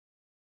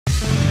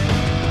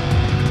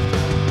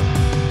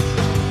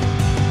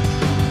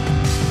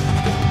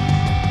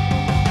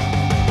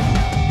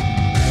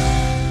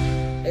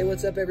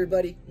What's up,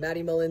 everybody?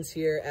 Matty Mullins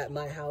here at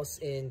my house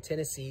in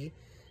Tennessee.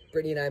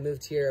 Brittany and I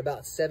moved here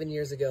about 7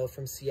 years ago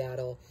from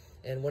Seattle,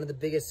 and one of the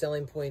biggest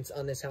selling points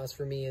on this house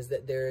for me is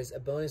that there's a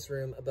bonus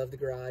room above the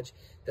garage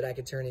that I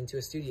could turn into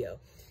a studio.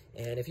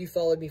 And if you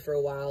followed me for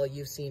a while,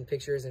 you've seen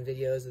pictures and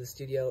videos of the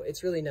studio.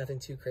 It's really nothing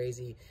too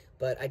crazy,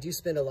 but I do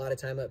spend a lot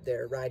of time up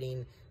there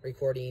writing,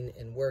 recording,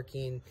 and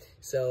working.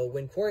 So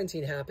when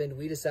quarantine happened,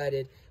 we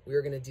decided we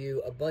were gonna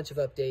do a bunch of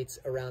updates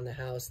around the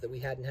house that we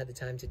hadn't had the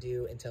time to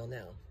do until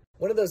now.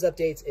 One of those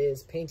updates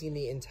is painting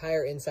the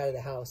entire inside of the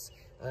house.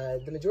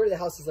 The majority of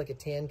the house is like a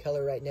tan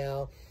color right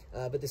now,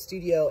 but the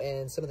studio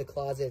and some of the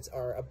closets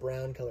are a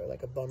brown color,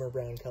 like a bummer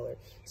brown color.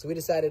 So we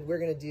decided we're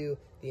gonna do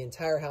the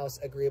entire house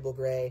agreeable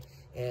gray.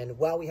 And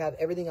while we have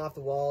everything off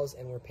the walls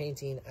and we're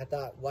painting, I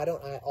thought, why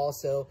don't I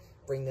also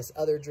bring this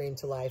other dream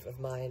to life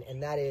of mine,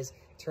 and that is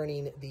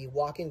turning the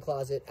walk-in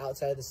closet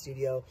outside of the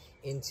studio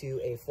into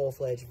a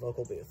full-fledged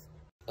vocal booth.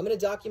 I'm gonna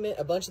document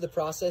a bunch of the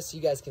process so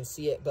you guys can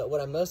see it, but what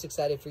I'm most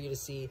excited for you to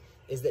see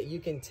is that you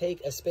can take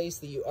a space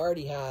that you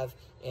already have,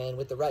 and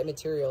with the right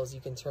materials,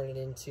 you can turn it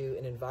into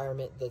an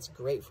environment that's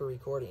great for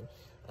recording.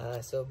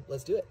 So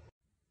let's do it.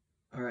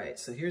 All right,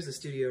 so here's the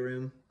studio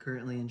room,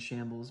 currently in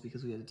shambles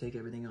because we had to take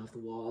everything off the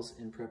walls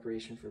in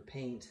preparation for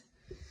paint.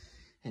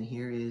 And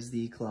here is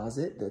the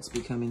closet that's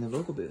becoming the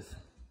vocal booth.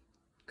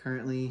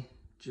 Currently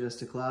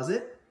just a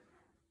closet,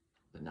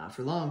 but not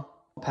for long.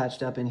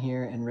 Patched up in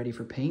here and ready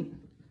for paint.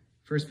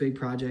 First big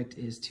project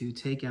is to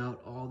take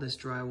out all this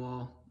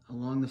drywall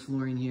along the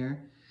flooring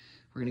here.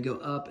 We're gonna go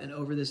up and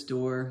over this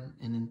door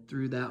and then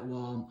through that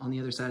wall. On the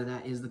other side of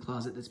that is the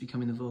closet that's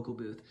becoming the vocal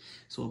booth.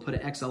 So we'll put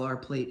an XLR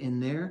plate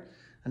in there,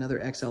 another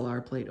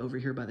XLR plate over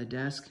here by the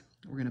desk.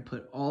 We're gonna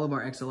put all of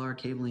our XLR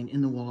cabling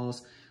in the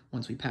walls.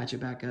 Once we patch it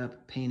back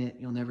up, paint it,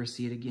 you'll never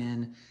see it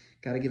again.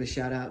 Gotta give a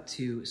shout out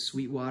to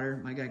Sweetwater.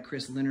 My guy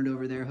Chris Leonard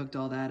over there hooked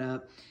all that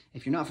up.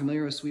 If you're not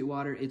familiar with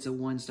Sweetwater, it's a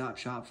one-stop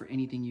shop for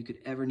anything you could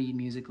ever need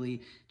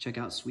musically. Check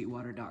out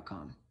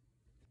sweetwater.com.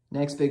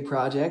 Next big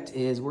project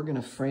is we're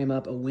gonna frame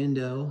up a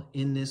window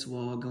in this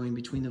wall going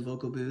between the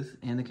vocal booth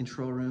and the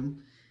control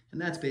room.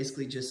 And that's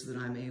basically just so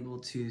that I'm able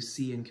to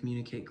see and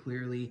communicate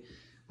clearly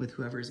with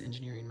whoever's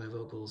engineering my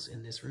vocals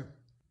in this room.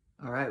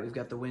 All right, we've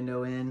got the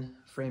window in,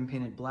 frame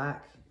painted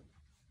black.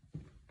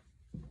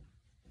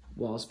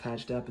 Walls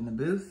patched up in the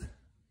booth.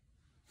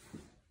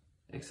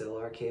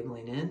 XLR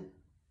cabling in.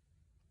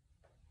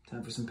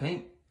 Time for some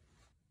paint.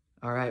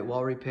 All right,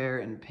 wall repair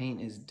and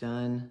paint is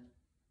done.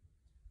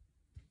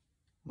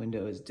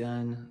 Window is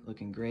done,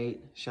 looking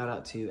great. Shout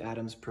out to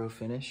Adam's Pro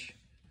Finish.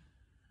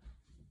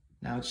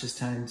 Now it's just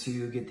time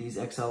to get these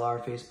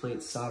XLR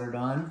faceplates soldered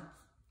on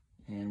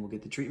and we'll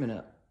get the treatment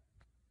up.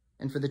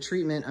 And for the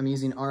treatment, I'm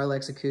using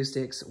Auralex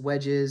acoustics,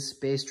 wedges,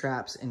 bass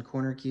traps, and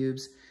corner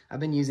cubes. I've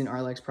been using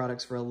Auralex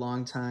products for a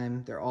long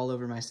time. They're all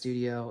over my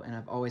studio, and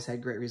I've always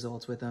had great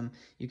results with them.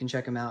 You can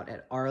check them out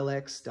at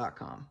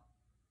auralex.com.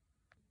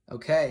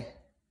 Okay,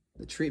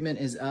 the treatment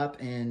is up,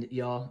 and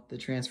y'all, the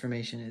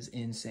transformation is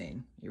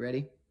insane. You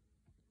ready?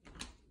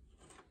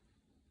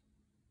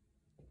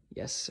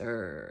 Yes,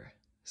 sir.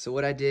 So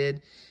what I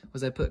did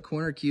was I put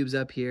corner cubes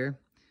up here.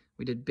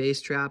 We did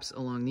bass traps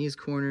along these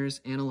corners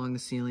and along the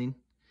ceiling.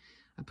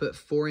 I put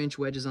 4-inch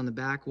wedges on the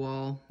back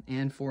wall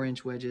and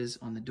 4-inch wedges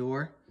on the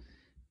door,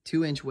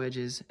 2-inch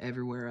wedges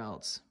everywhere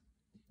else.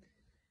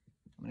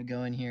 I'm gonna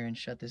go in here and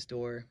shut this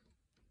door,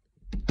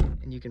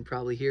 and you can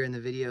probably hear in the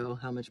video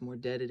how much more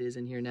dead it is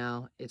in here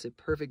now. It's a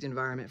perfect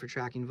environment for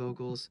tracking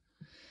vocals.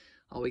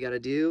 All we gotta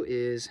do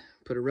is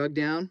put a rug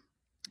down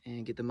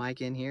and get the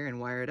mic in here and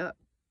wire it up.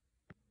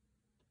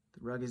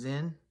 The rug is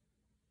in,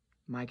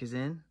 mic is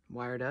in,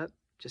 wired up.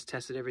 Just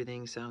tested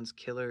everything, sounds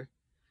killer.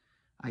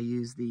 I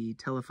use the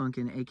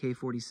Telefunken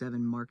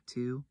AK-47 Mark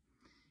II.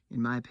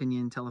 In my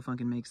opinion,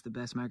 Telefunken makes the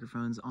best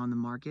microphones on the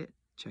market.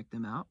 Check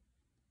them out.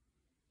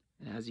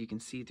 And as you can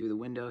see through the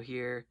window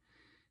here,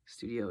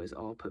 studio is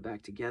all put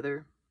back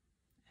together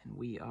and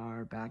we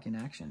are back in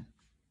action.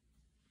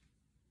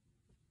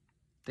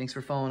 Thanks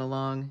for following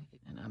along,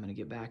 and I'm gonna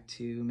get back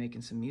to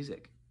making some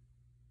music.